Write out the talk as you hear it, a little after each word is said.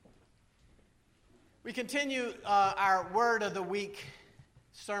We continue our Word of the Week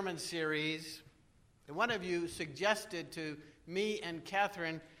sermon series. And one of you suggested to me and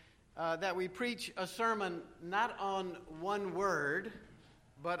Catherine that we preach a sermon not on one word,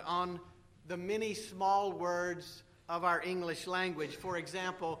 but on the many small words of our English language. For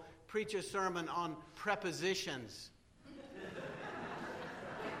example, preach a sermon on prepositions.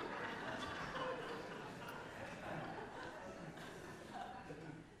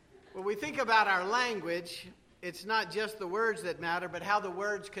 When we think about our language, it's not just the words that matter, but how the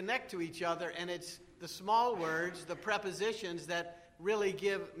words connect to each other, and it's the small words, the prepositions, that really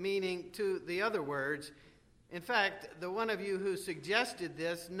give meaning to the other words. In fact, the one of you who suggested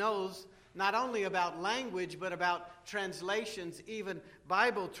this knows not only about language, but about translations, even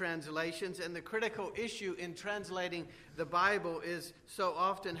Bible translations, and the critical issue in translating the Bible is so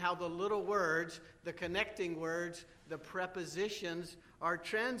often how the little words, the connecting words, the prepositions are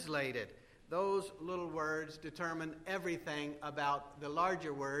translated. Those little words determine everything about the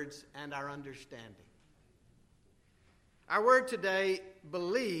larger words and our understanding. Our word today,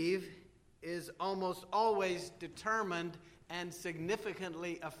 believe, is almost always determined and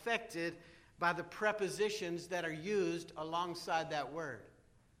significantly affected by the prepositions that are used alongside that word.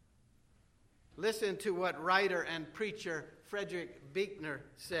 Listen to what writer and preacher Frederick Buechner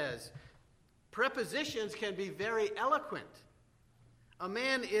says. Prepositions can be very eloquent. A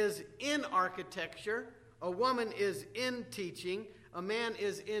man is in architecture, a woman is in teaching, a man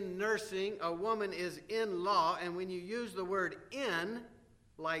is in nursing, a woman is in law, and when you use the word in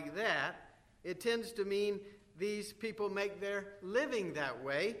like that, it tends to mean these people make their living that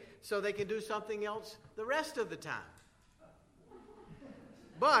way so they can do something else the rest of the time.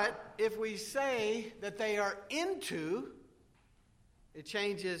 But if we say that they are into, it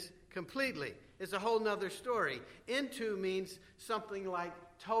changes completely. It's a whole nother story. Into means something like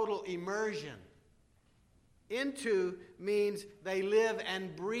total immersion. Into means they live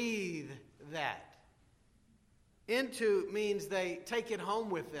and breathe that. Into means they take it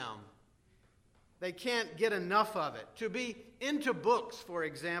home with them. They can't get enough of it. To be into books, for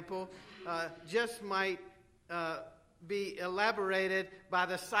example, just might be elaborated by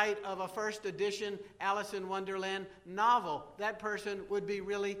the sight of a first edition Alice in Wonderland novel. That person would be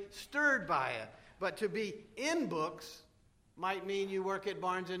really stirred by it. But to be in books might mean you work at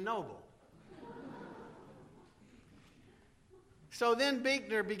Barnes & Noble. So then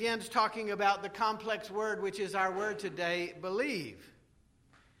Buechner begins talking about the complex word, which is our word today, believe.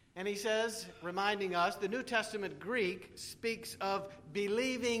 And he says, reminding us, the New Testament Greek speaks of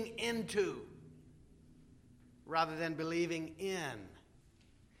believing into rather than believing in.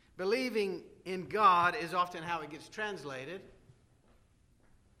 Believing in God is often how it gets translated,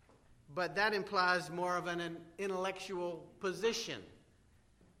 but that implies more of an intellectual position.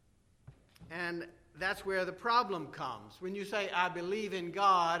 And that's where the problem comes. When you say, I believe in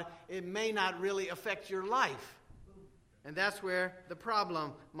God, it may not really affect your life. And that's where the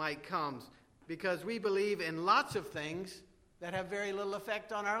problem might come, because we believe in lots of things that have very little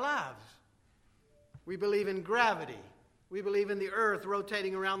effect on our lives. We believe in gravity. We believe in the earth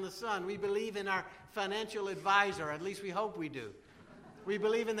rotating around the sun. We believe in our financial advisor, at least we hope we do. We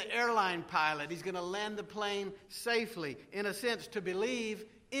believe in the airline pilot. He's going to land the plane safely. In a sense, to believe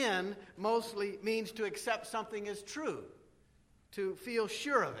in mostly means to accept something as true, to feel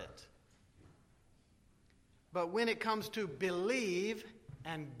sure of it. But when it comes to believe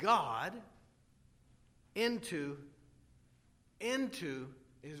and God, into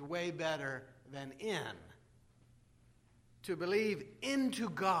is way better than in. To believe into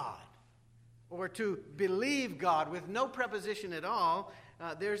God, or to believe God with no preposition at all,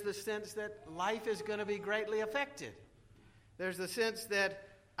 there's the sense that life is going to be greatly affected. There's the sense that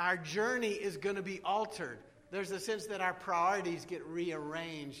our journey is going to be altered. There's the sense that our priorities get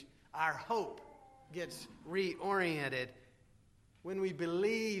rearranged. Our hope gets reoriented. When we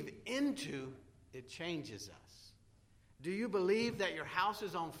believe into, it changes us. Do you believe that your house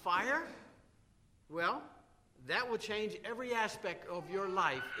is on fire? Well, that will change every aspect of your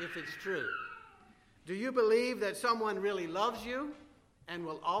life if it's true. Do you believe that someone really loves you and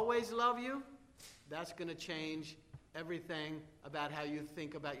will always love you? That's going to change everything about how you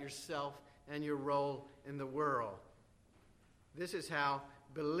think about yourself and your role in the world. This is how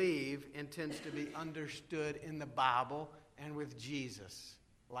believe intends to be understood in the Bible and with Jesus,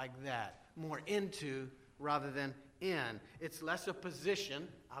 like that. More into rather than in. It's less a position,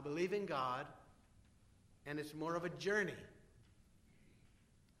 I believe in God, and it's more of a journey.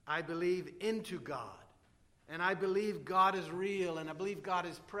 I believe into God, and I believe God is real, and I believe God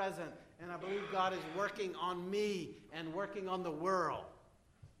is present, and I believe God is working on me and working on the world.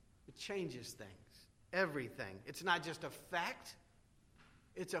 It changes things. everything. It's not just a fact.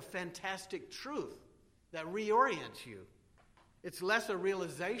 It's a fantastic truth that reorients you. It's less a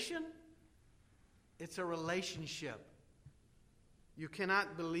realization. It's a relationship. You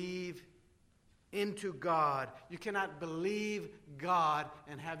cannot believe into God. You cannot believe God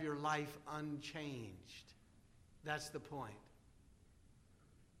and have your life unchanged. That's the point.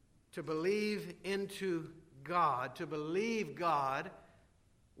 To believe into God, to believe God,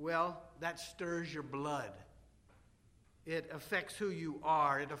 well, that stirs your blood. It affects who you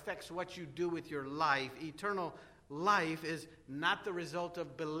are. It affects what you do with your life. Eternal life is not the result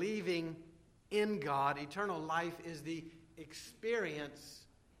of believing in God. Eternal life is the experience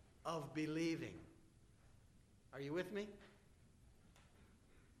of believing. Are you with me?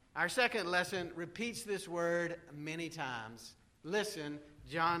 Our second lesson repeats this word many times. Listen,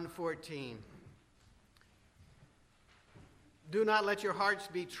 John 14. Do not let your hearts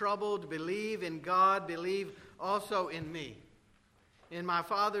be troubled. Believe in God. Believe also in me. In my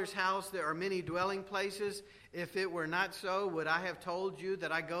Father's house there are many dwelling places. If it were not so, would I have told you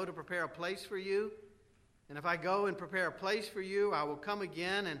that I go to prepare a place for you? And if I go and prepare a place for you, I will come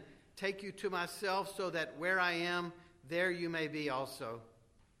again and take you to myself, so that where I am, there you may be also.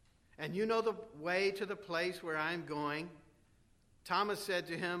 And you know the way to the place where I am going. Thomas said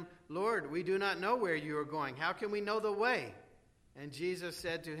to him, Lord, we do not know where you are going. How can we know the way? And Jesus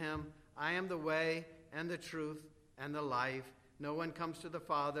said to him, I am the way and the truth and the life. No one comes to the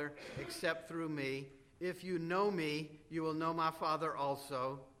Father except through me. If you know me, you will know my Father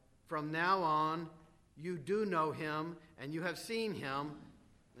also. From now on, you do know him, and you have seen him.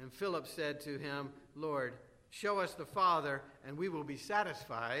 And Philip said to him, Lord, show us the Father, and we will be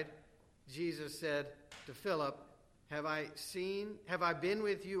satisfied. Jesus said to Philip, Have I been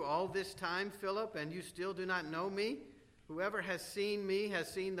with you all this time, Philip, and you still do not know me? Whoever has seen me has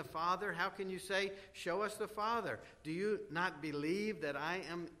seen the Father. How can you say, show us the Father? Do you not believe that I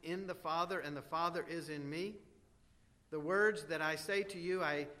am in the Father and the Father is in me? The words that I say to you,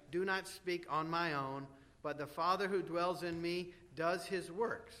 I do not speak on my own, but the Father who dwells in me does his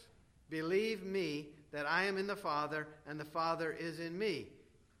works. Believe me that I am in the Father and the Father is in me.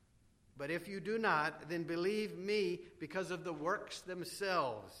 But if you do not, then believe me because of the works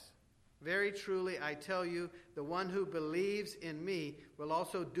themselves. Very truly, I tell you, the one who believes in me will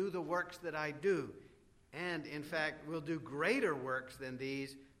also do the works that I do, and in fact will do greater works than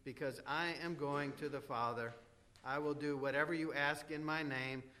these, because I am going to the Father. I will do whatever you ask in my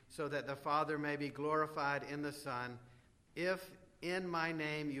name, so that the Father may be glorified in the Son. If in my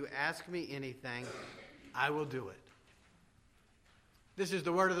name you ask me anything, I will do it. This is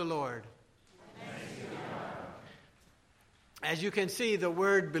the word of the Lord. As you can see, the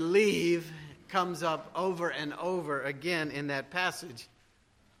word believe comes up over and over again in that passage.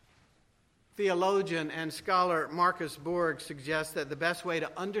 Theologian and scholar Marcus Borg suggests that the best way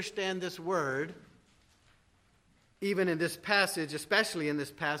to understand this word, even in this passage, especially in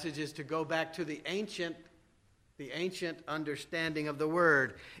this passage, is to go back to the ancient understanding of the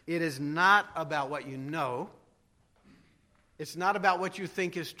word. It is not about what you know. It's not about what you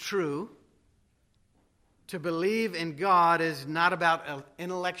think is true. To believe in God is not about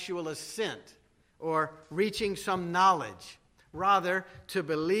intellectual assent or reaching some knowledge. Rather, to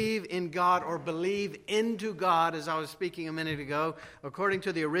believe in God or believe into God, as I was speaking a minute ago, according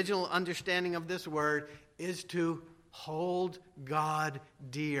to the original understanding of this word, is to hold God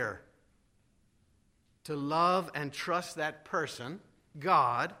dear. To love and trust that person,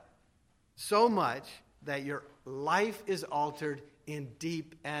 God, so much that your life is altered in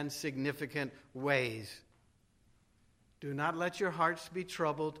deep and significant ways. Do not let your hearts be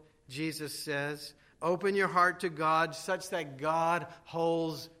troubled, Jesus says. Open your heart to God such that God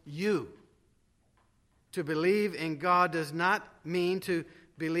holds you. To believe in God does not mean to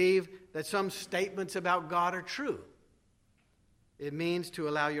believe that some statements about God are true. It means to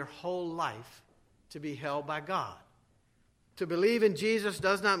allow your whole life to be held by God. To believe in Jesus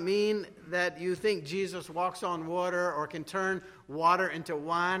does not mean that you think Jesus walks on water or can turn water into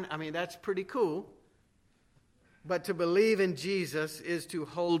wine. I mean, that's pretty cool. But to believe in Jesus is to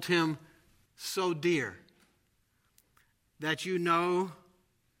hold him so dear that you know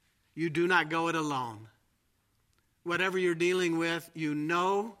you do not go it alone. Whatever you're dealing with, you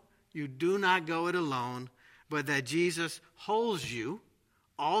know you do not go it alone, but that Jesus holds you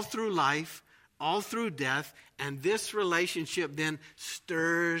all through life, all through death, and this relationship then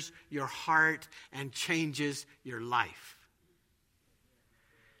stirs your heart and changes your life.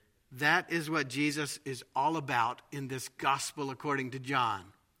 That is what Jesus is all about in this gospel according to John.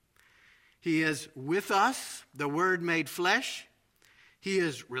 He is with us, the Word made flesh. He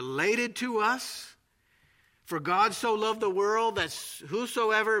is related to us. For God so loved the world that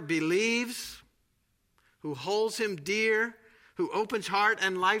whosoever believes, who holds him dear, who opens heart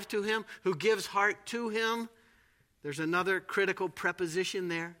and life to him, who gives heart to him. There's another critical preposition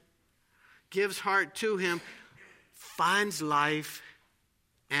there. Gives heart to him, finds life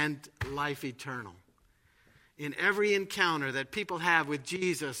and life eternal. In every encounter that people have with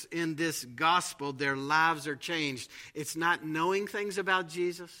Jesus in this gospel, their lives are changed. It's not knowing things about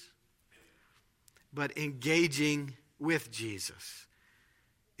Jesus, but engaging with Jesus.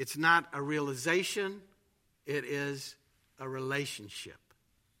 It's not a realization, it is a relationship.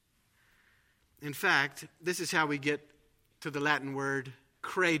 In fact, this is how we get to the Latin word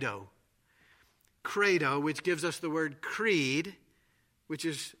credo. Credo, which gives us the word creed, which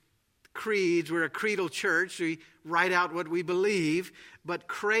is creeds. We're a creedal church. We write out what we believe. But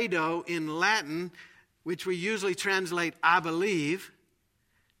credo in Latin, which we usually translate I believe,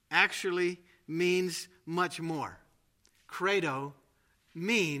 actually means much more. Credo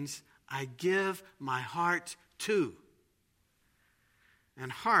means I give my heart to.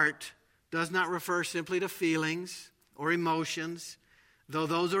 And heart does not refer simply to feelings or emotions, though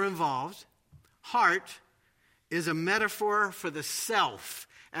those are involved. Heart is a metaphor for the self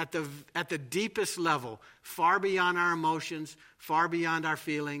at the deepest level, far beyond our emotions, far beyond our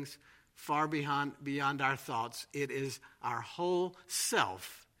feelings, far beyond our thoughts. It is our whole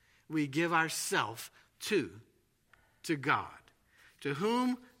self. We give ourself to God. To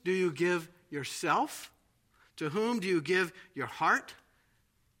whom do you give yourself? To whom do you give your heart?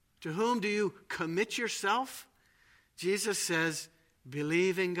 To whom do you commit yourself? Jesus says,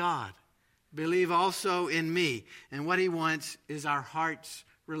 believe in God. Believe also in me. And what he wants is our hearts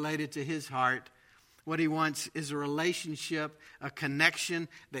related to his heart. What he wants is a relationship, a connection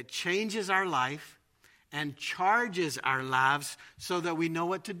that changes our life and charges our lives so that we know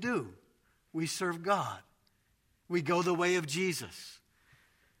what to do. We serve God. We go the way of Jesus.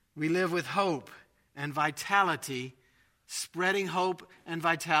 We live with hope and vitality, spreading hope and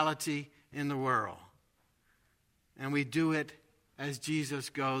vitality in the world. And we do it as Jesus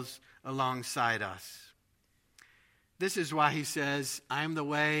goes alongside us. This is why he says, I am the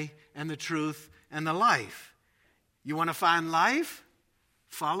way and the truth and the life. You want to find life?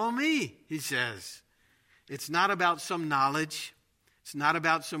 Follow me, he says. It's not about some knowledge. It's not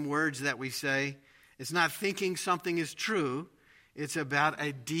about some words that we say. It's not thinking something is true. It's about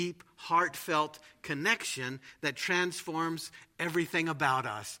a deep, heartfelt connection that transforms everything about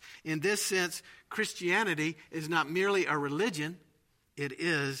us. In this sense, Christianity is not merely a religion. It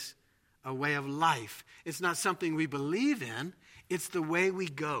is a way of life. It's not something we believe in. It's the way we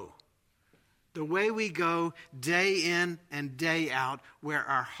go. The way we go day in and day out, where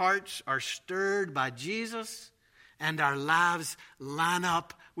our hearts are stirred by Jesus and our lives line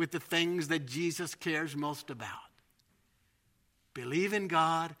up with the things that Jesus cares most about. Believe in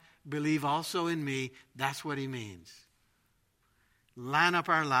God, believe also in me. That's what he means. Line up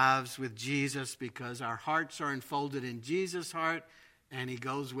our lives with Jesus because our hearts are enfolded in Jesus' heart and he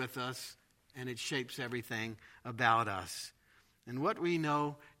goes with us and it shapes everything about us. And what we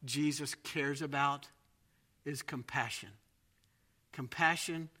know Jesus cares about is compassion.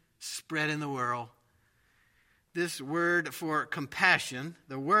 Compassion spread in the world. This word for compassion,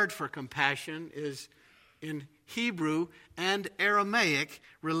 the word for compassion is in Hebrew and Aramaic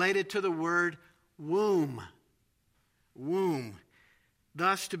related to the word womb. Womb.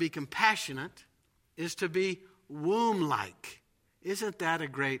 Thus, to be compassionate is to be womb-like. Isn't that a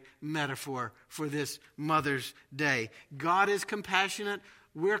great metaphor for this Mother's Day? God is compassionate.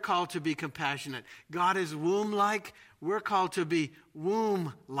 We're called to be compassionate. God is womb-like. We're called to be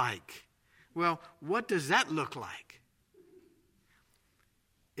womb-like. Well, what does that look like?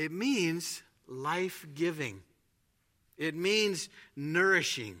 It means life-giving. It means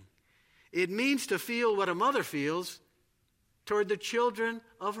nourishing. It means to feel what a mother feels toward the children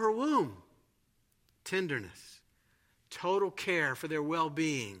of her womb. Tenderness, total care for their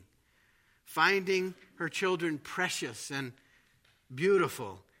well-being, finding her children precious and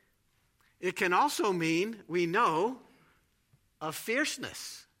beautiful. It can also mean, we know, a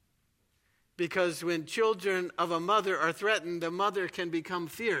fierceness. Because when children of a mother are threatened, the mother can become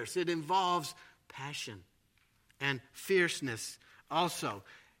fierce. It involves passion and fierceness also.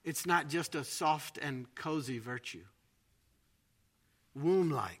 It's not just a soft and cozy virtue.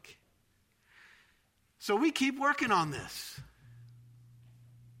 Womb-like. So we keep working on this.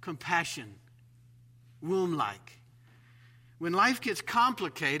 Compassion. Womb-like. When life gets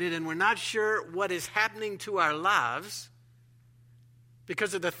complicated and we're not sure what is happening to our lives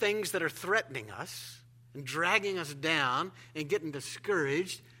because of the things that are threatening us and dragging us down and getting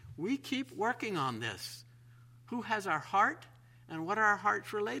discouraged, we keep working on this. Who has our heart, and what are our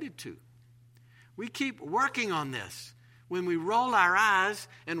hearts related to? We keep working on this. When we roll our eyes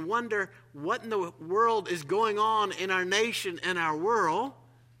and wonder what in the world is going on in our nation and our world,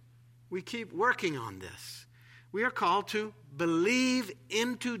 we keep working on this. We are called to believe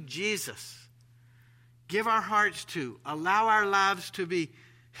into Jesus. Give our hearts to, allow our lives to be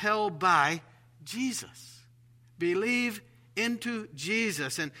held by Jesus. Believe into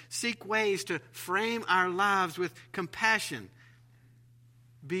Jesus and seek ways to frame our lives with compassion.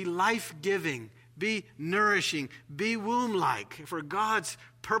 Be life-giving. Be nourishing. Be womb-like for God's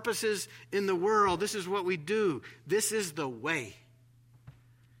purposes in the world. This is what we do. This is the way.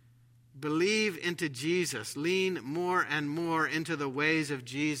 Believe into Jesus. Lean more and more into the ways of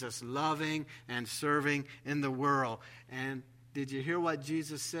Jesus, loving and serving in the world. And did you hear what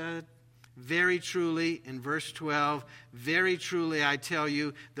Jesus said? Very truly, in verse 12, very truly I tell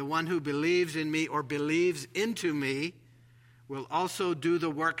you, the one who believes in me or believes into me will also do the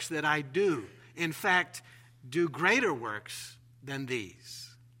works that I do. In fact, do greater works than these.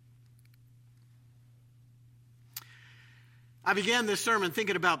 I began this sermon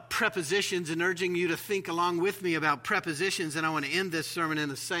thinking about prepositions and urging you to think along with me about prepositions, and I want to end this sermon in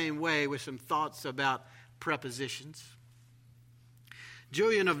the same way with some thoughts about prepositions.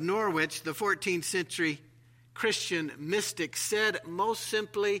 Julian of Norwich, the 14th century Christian mystic, said most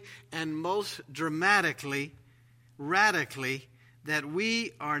simply and most dramatically, radically, that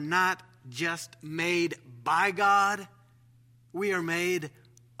we are not just made by God, we are made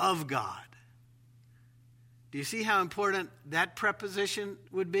of God. Do you see how important that preposition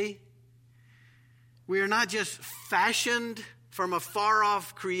would be? We are not just fashioned from a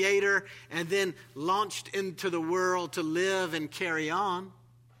far-off creator and then launched into the world to live and carry on.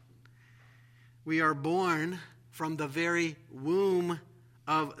 We are born from the very womb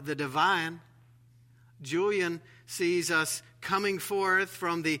of the divine. Julian sees us coming forth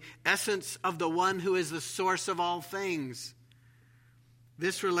from the essence of the one who is the source of all things.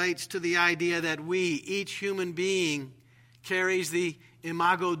 This relates to the idea that we, each human being, carries the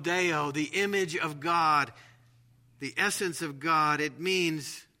imago Dei, the image of God, the essence of God. It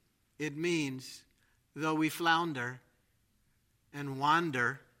means, though we flounder and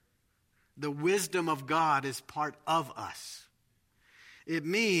wander, the wisdom of God is part of us. It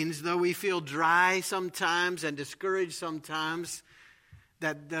means, though we feel dry sometimes and discouraged sometimes,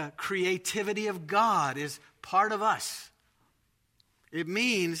 that the creativity of God is part of us. It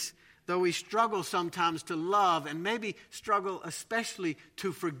means, though we struggle sometimes to love, and maybe struggle especially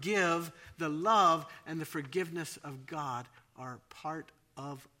to forgive, the love and the forgiveness of God are part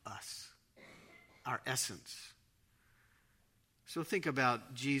of us, our essence. So think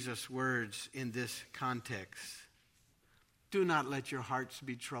about Jesus' words in this context. Do not let your hearts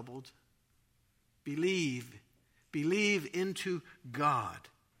be troubled. Believe into God,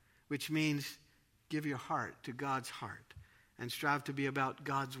 which means give your heart to God's heart and strive to be about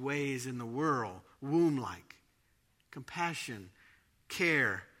God's ways in the world, womb-like, compassion,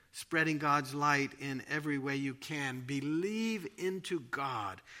 care, spreading God's light in every way you can. Believe into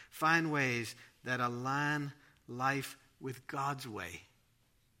God. Find ways that align life with God's way.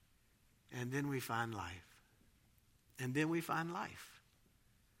 And then we find life. And then we find life.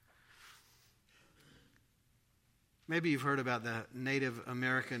 Maybe you've heard about the Native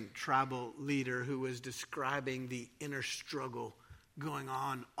American tribal leader who was describing the inner struggle going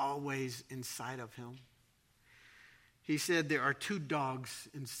on always inside of him. He said, there are two dogs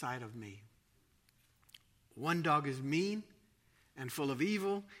inside of me. One dog is mean and full of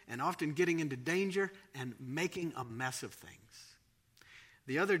evil and often getting into danger and making a mess of things.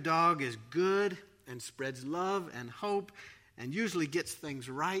 The other dog is good and spreads love and hope and usually gets things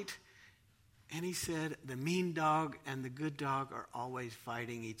right. And he said, the mean dog and the good dog are always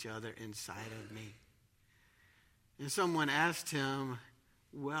fighting each other inside of me. And someone asked him,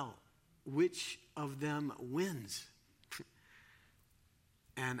 well, which of them wins?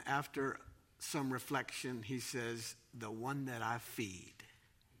 And after some reflection, he says, the one that I feed.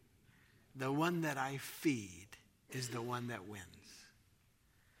 The one that I feed is the one that wins.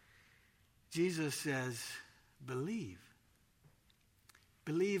 Jesus says, believe.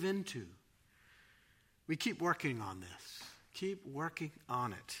 Believe into. We keep working on this. Keep working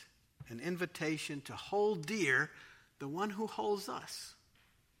on it. An invitation to hold dear the one who holds us.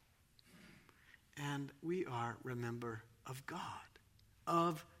 And we are, remember, of God.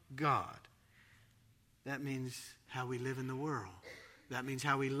 Of God. That means how we live in the world. That means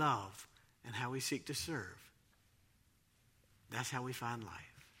how we love and how we seek to serve. That's how we find life.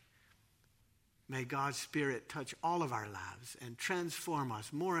 May God's Spirit touch all of our lives and transform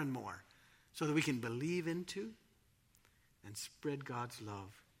us more and more so that we can believe into and spread God's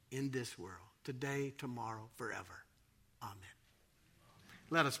love in this world, today, tomorrow, forever. Amen.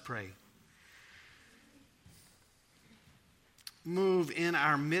 Let us pray. Move in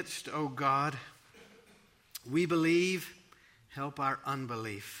our midst, O God. We believe, help our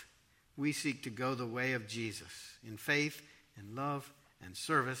unbelief. We seek to go the way of Jesus in faith and love and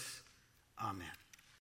service. Amen.